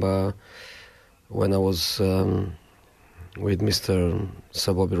remember when I was with Mr.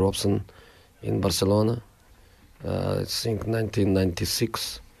 Sir Bobby Robson in Barcelona. I think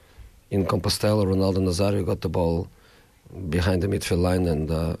 1996 in Compostela, Ronaldo Nazario got the ball behind the midfield line,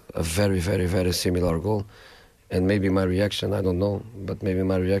 and a very, very, very similar goal. And maybe my reaction, I don't know, but maybe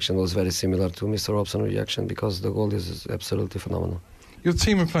my reaction was very similar to Mr. Robson's reaction, because the goal is absolutely phenomenal. Your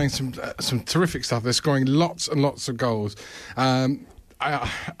team are playing some terrific stuff. They're scoring lots and lots of goals. I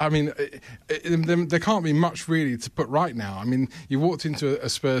mean, there can't be much really to put right now. I mean, you walked into a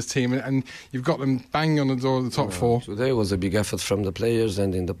Spurs team and you've got them banging on the door of the top 4. Today was a big effort from the players,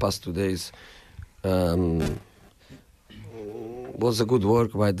 and in the past 2 days was a good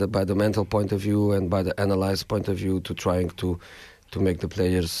work by the mental point of view and by the analyzed point of view to trying to make the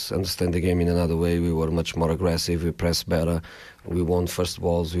players understand the game in another way. We were much more aggressive, we pressed better, we won first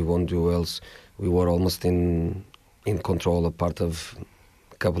balls, we won duels, we were almost in control apart of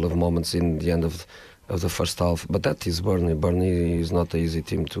a couple of moments in the end of the first half. But that is Burnley. Burnley is not an easy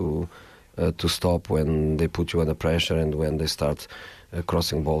team to stop when they put you under pressure and when they start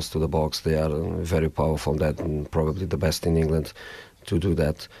crossing balls to the box. They are very powerful, that, and probably the best in England to do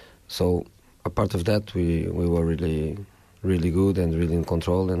that. So apart of that, we were really, really good and really in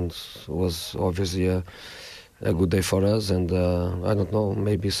control, and it was obviously a good day for us. And I don't know,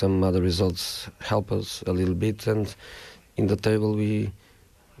 maybe some other results help us a little bit, and in the table we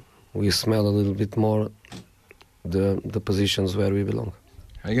smell a little bit more the positions where we belong.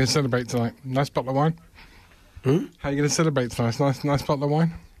 How are you going to celebrate tonight? Nice bottle of wine? How are you going to celebrate tonight? Nice bottle of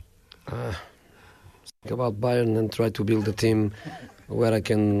wine? Think about Bayern and try to build a team where I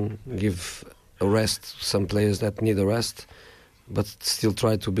can give a rest to some players that need a rest, but still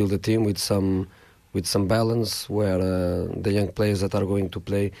try to build a team with some balance, where the young players that are going to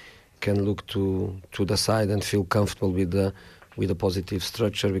play can look to the side and feel comfortable with a positive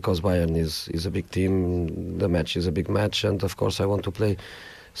structure, because Bayern is a big team, the match is a big match, and of course I want to play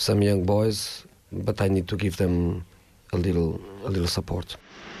some young boys, but I need to give them a little support.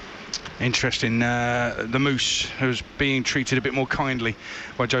 Interesting. The Moose, who's being treated a bit more kindly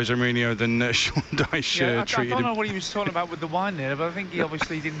by Jose Mourinho than Sean Dyche treated I don't know him. what he was talking about with the wine there, but I think he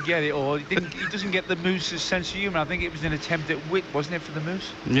obviously didn't get it, or he doesn't get the Moose's sense of humour. I think it was an attempt at wit, wasn't it, for the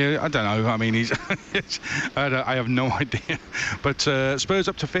Moose? Yeah, I don't know. I mean, I have no idea. But Spurs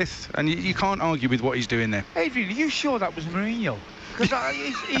up to 5th, and you can't argue with what he's doing there. Adrian, are you sure that was Mourinho? Because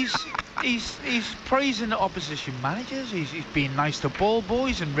he's praising the opposition managers. He's being nice to ball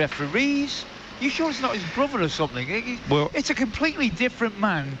boys and referees. You sure it's not his brother or something? It's a completely different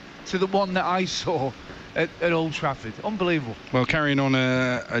man to the one that I saw at Old Trafford. Unbelievable. Well, carrying on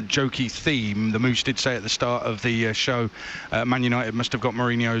a jokey theme, the Moose did say at the start of the show, Man United must have got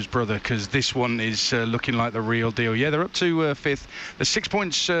Mourinho's brother, because this one is looking like the real deal. Yeah, they're up to 5th. They're 6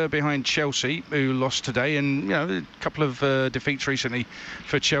 points behind Chelsea, who lost today, and a couple of defeats recently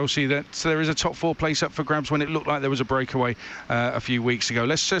for Chelsea. That there is a top 4 place up for grabs when it looked like there was a breakaway a few weeks ago.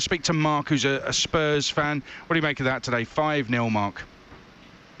 Let's speak to Mark, who's a Spurs fan. What do you make of that today? 5-0, Mark.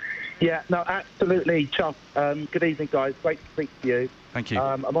 Yeah, no, absolutely, Chuff. Good evening, guys. Great to speak to you. Thank you.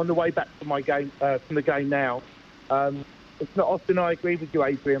 I'm on the way back from my game, from the game now. It's not often I agree with you,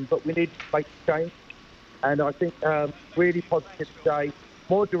 Adrian, but we need to make a change. And I think really positive today,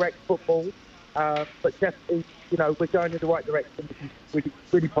 more direct football, but definitely, we're going in the right direction, which is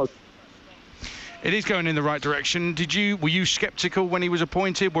really positive. It is going in the right direction. Were you sceptical when he was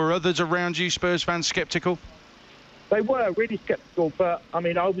appointed? Were others around you, Spurs fans, sceptical? They were really sceptical, but I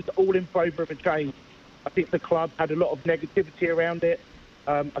was all in favour of a change. I think the club had a lot of negativity around it.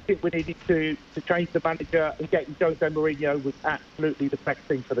 I think we needed to change the manager, and getting Jose Mourinho was absolutely the best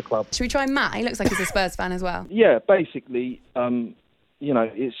thing for the club. Should we try Matt? He looks like he's a Spurs fan as well. Yeah, basically,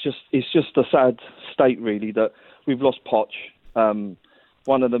 it's just a sad state really that we've lost Poch,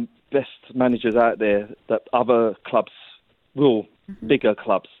 one of the best managers out there that other clubs bigger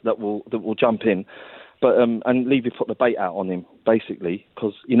clubs that will jump in. But and Levy put the bait out on him, basically,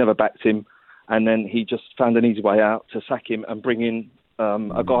 because he never backed him. And then he just found an easy way out to sack him and bring in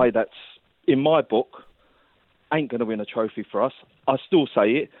a guy that's, in my book, ain't going to win a trophy for us. I still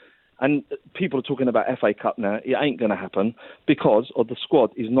say it. And people are talking about FA Cup now. It ain't going to happen because the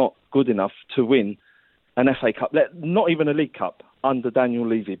squad is not good enough to win an FA Cup, not even a League Cup under Daniel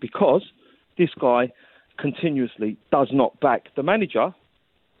Levy, because this guy continuously does not back the manager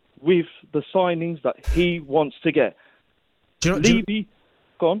with the signings that he wants to get. Levy,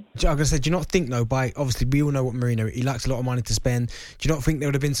 go on. I'm going to say, do you not think, though, obviously we all know what Mourinho, he lacks a lot of money to spend. Do you not think there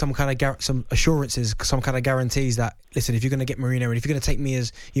would have been some kind of some assurances, some kind of guarantees that, listen, if you're going to get Mourinho and if you're going to take me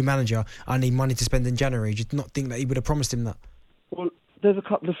as your manager, I need money to spend in January? Do you not think that he would have promised him that? Well, there's a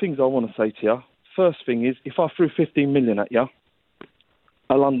couple of things I want to say to you. First thing is, if I threw 15 million at you,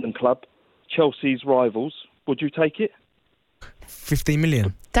 a London club, Chelsea's rivals, would you take it? 15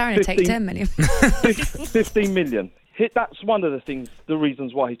 million? Darren would take 10 million. 15 million. That's one of the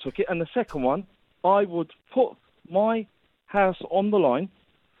reasons why he took it. And the second one, I would put my house on the line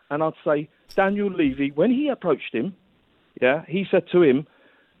and I'd say, Daniel Levy, when he approached him, he said to him,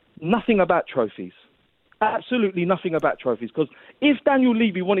 nothing about trophies. Absolutely nothing about trophies. Because if Daniel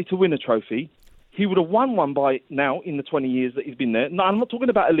Levy wanted to win a trophy, he would have won one by now in the 20 years that he's been there. No, I'm not talking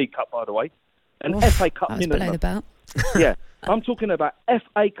about a League Cup, by the way. An FA Cup minimum. Below the belt. Yeah, I'm talking about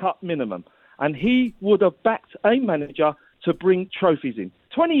FA Cup minimum. And he would have backed a manager to bring trophies in.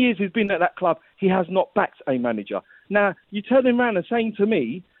 20 years he's been at that club, he has not backed a manager. Now, you turn him around and saying to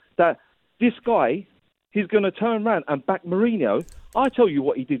me that this guy, he's going to turn around and back Mourinho. I tell you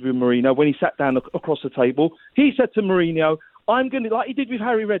what he did with Mourinho when he sat down across the table. He said to Mourinho, I'm going to, like he did with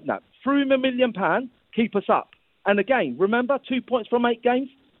Harry Redknapp, threw him £1 million, keep us up. And again, remember, 2 points from 8 games?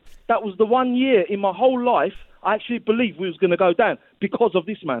 That was the 1 year in my whole life I actually believed we was going to go down because of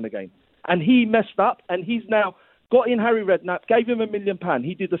this man again. And he messed up, and he's now got in Harry Redknapp, gave him £1 million.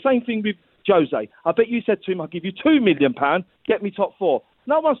 He did the same thing with Jose. I bet you said to him, I'll give you £2 million, get me top 4.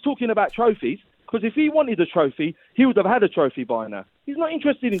 No one's talking about trophies, because if he wanted a trophy, he would have had a trophy by now. He's not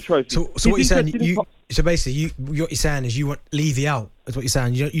interested in trophies. So what you're saying, so basically, what you're saying is you want Levy out, is what you're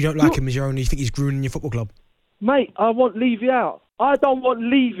saying. You don't like him as your own, you think he's ruining your football club? Mate, I want Levy out. I don't want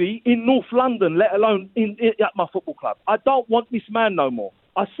Levy in North London, let alone at my football club. I don't want this man no more.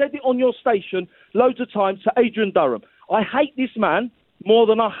 I said it on your station loads of times to Adrian Durham. I hate this man more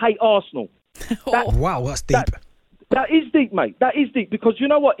than I hate Arsenal. Wow, that's deep. That is deep, mate. That is deep, because you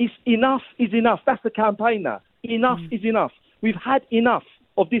know what? It's enough is enough. That's the campaign now. Enough is enough. We've had enough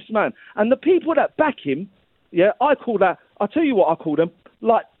of this man. And the people that back him, I call that, I'll tell you what I call them,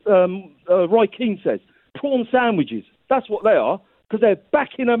 like Roy Keane says, prawn sandwiches. That's what they are, because they're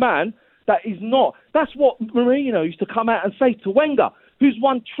backing a man that is not. That's what Mourinho used to come out and say to Wenger. who's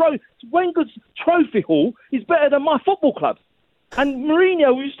won Wenger's trophy haul is better than my football club. And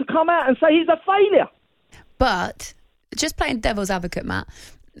Mourinho used to come out and say he's a failure. But just playing devil's advocate, Matt,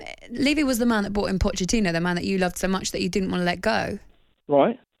 Levy was the man that brought in Pochettino, the man that you loved so much that you didn't want to let go.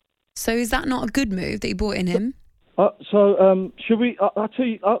 Right. So is that not a good move that you brought in him? Should we? I'll tell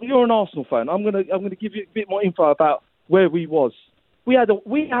you. You're an Arsenal fan. I'm gonna give you a bit more info about where we was. We had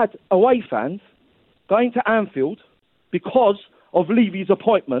away fans going to Anfield because of Levy's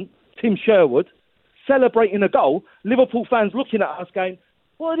appointment, Tim Sherwood, celebrating a goal. Liverpool fans looking at us going,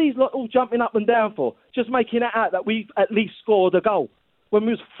 what are these lot all jumping up and down for? Just making it out that we've at least scored a goal when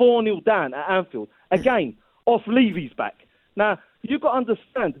we was 4-0 down at Anfield. Again, off Levy's back. Now, you've got to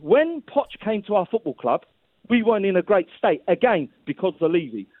understand, when Poch came to our football club, we weren't in a great state, again, because of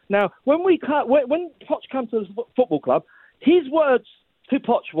Levy. Now, when Poch came to the football club, his words to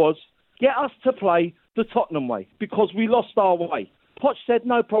Poch was, get us to play the Tottenham way, because we lost our way. Poch said,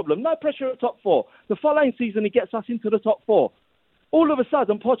 no problem, no pressure at top four. The following season, he gets us into the top four. All of a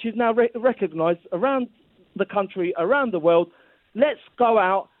sudden, Poch is now recognised around the country, around the world. Let's go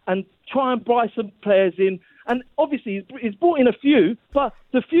out and try and buy some players in. And obviously, he's brought in a few, but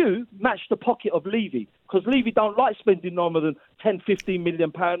the few match the pocket of Levy, because Levy don't like spending no more than 10, 15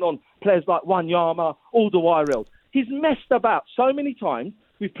 million pounds on players like Wanyama, Alderweireld. He's messed about so many times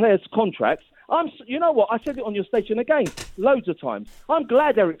with players' contracts. You know what? I said it on your station again, loads of times. I'm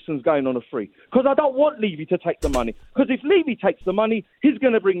glad Eriksen's going on a free, because I don't want Levy to take the money. Because if Levy takes the money, he's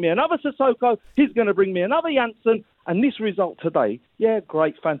going to bring me another Sissoko, he's going to bring me another Janssen, and this result today, yeah,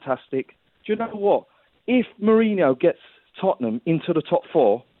 great, fantastic. Do you know what? If Mourinho gets Tottenham into the top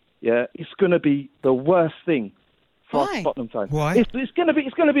four, yeah, it's going to be the worst thing for us Tottenham fans. Why? It's going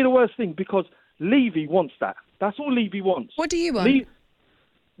to be the worst thing, because Levy wants that. That's all Levy wants. What do you want?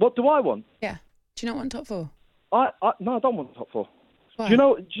 What do I want? Yeah. Do you not want top four? No, I don't want top four. Why? Do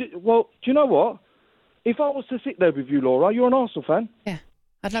you know what? If I was to sit there with you, Laura, you're an Arsenal fan. Yeah,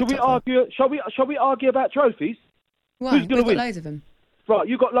 I'd love Shall we argue? Shall we argue about trophies? Why? Who's going to win? We've got loads of them. Right,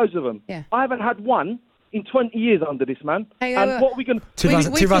 you got loads of them. Yeah. I haven't had one in 20 years under this man. Hey, and what are we going to...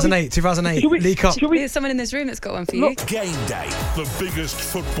 2008, League Cup. There's someone in this room that's got one for you. Game Day, the biggest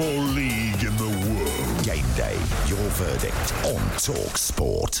football league in the world. Game Day, your verdict on Talk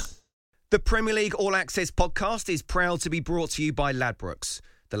Sport. The Premier League All Access podcast is proud to be brought to you by Ladbrokes.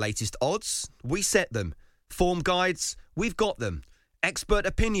 The latest odds, we set them. Form guides, we've got them. Expert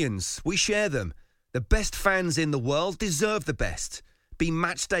opinions, we share them. The best fans in the world deserve the best. Be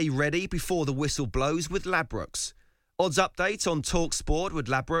match day ready before the whistle blows with Ladbrokes. Odds update on Talk Sport with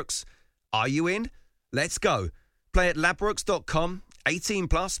Ladbrokes. Are you in? Let's go. Play at ladbrokes.com. 18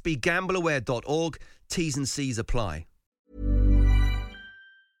 plus. BeGambleAware.org. T's and C's apply.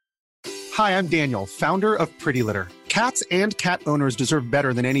 Hi, I'm Daniel, founder of Pretty Litter. Cats and cat owners deserve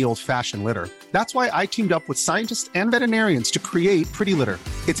better than any old-fashioned litter. That's why I teamed up with scientists and veterinarians to create Pretty Litter.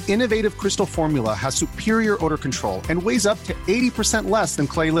 Its innovative crystal formula has superior odor control and weighs up to 80% less than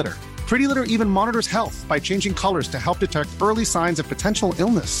clay litter. Pretty Litter even monitors health by changing colors to help detect early signs of potential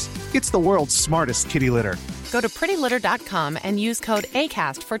illness. It's the world's smartest kitty litter. Go to prettylitter.com and use code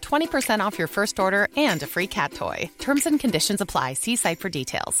ACAST for 20% off your first order and a free cat toy. Terms and conditions apply. See site for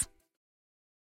details.